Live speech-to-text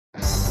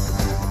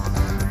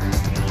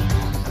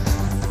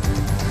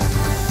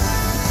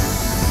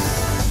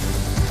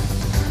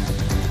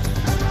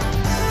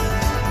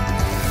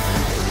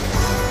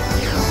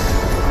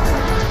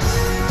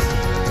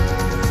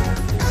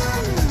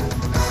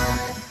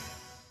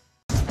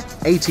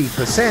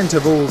80%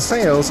 of all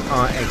sales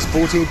are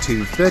exported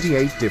to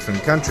 38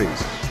 different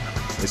countries,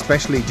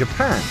 especially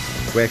Japan,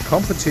 where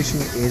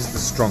competition is the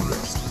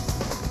strongest.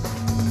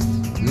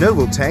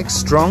 Noveltek's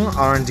strong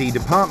R&D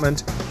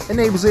department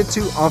enables it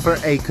to offer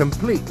a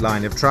complete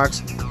line of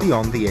trucks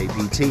beyond the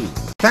APT.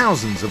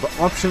 Thousands of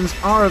options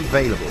are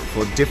available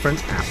for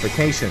different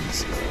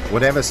applications.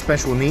 Whatever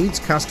special needs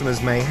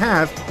customers may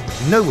have,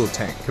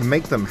 Noveltek can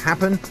make them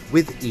happen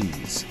with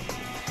ease.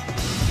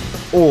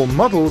 All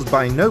models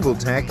by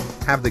Noveltek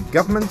have the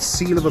government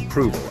seal of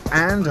approval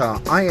and are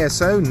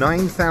ISO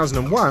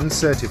 9001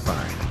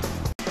 certified.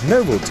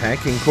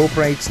 Noveltek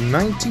incorporates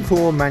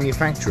 94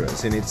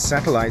 manufacturers in its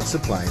satellite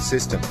supply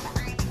system.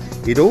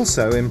 It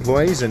also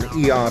employs an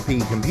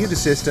ERP computer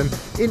system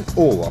in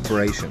all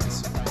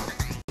operations.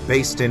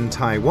 Based in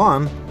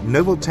Taiwan,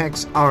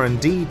 Noveltek's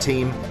R&D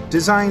team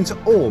designs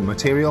all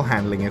material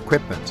handling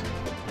equipment.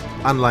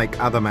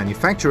 Unlike other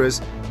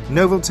manufacturers,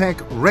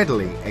 Noveltek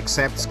readily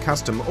accepts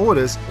custom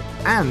orders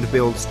and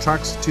builds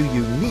trucks to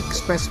unique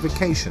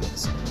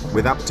specifications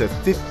with up to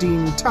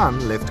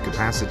 15-ton lift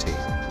capacity.